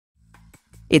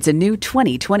It's a new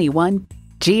 2021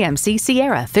 GMC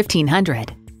Sierra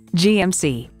 1500.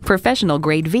 GMC,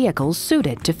 professional-grade vehicles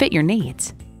suited to fit your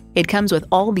needs. It comes with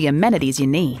all the amenities you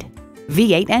need.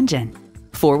 V8 engine,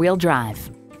 four-wheel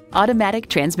drive, automatic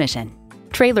transmission,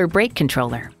 trailer brake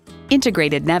controller,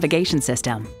 integrated navigation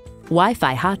system,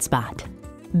 Wi-Fi hotspot,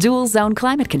 dual-zone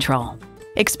climate control,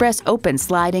 express open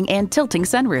sliding and tilting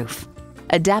sunroof,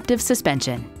 adaptive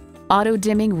suspension,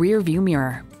 auto-dimming rear-view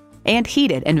mirror, and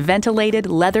heated and ventilated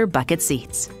leather bucket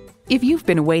seats. If you've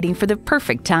been waiting for the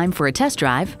perfect time for a test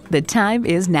drive, the time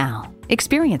is now.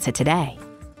 Experience it today.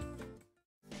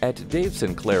 At Dave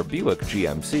Sinclair Buick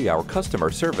GMC, our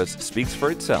customer service speaks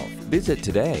for itself. Visit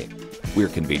today. We're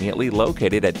conveniently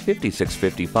located at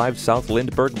 5655 South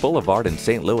Lindbergh Boulevard in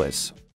St. Louis.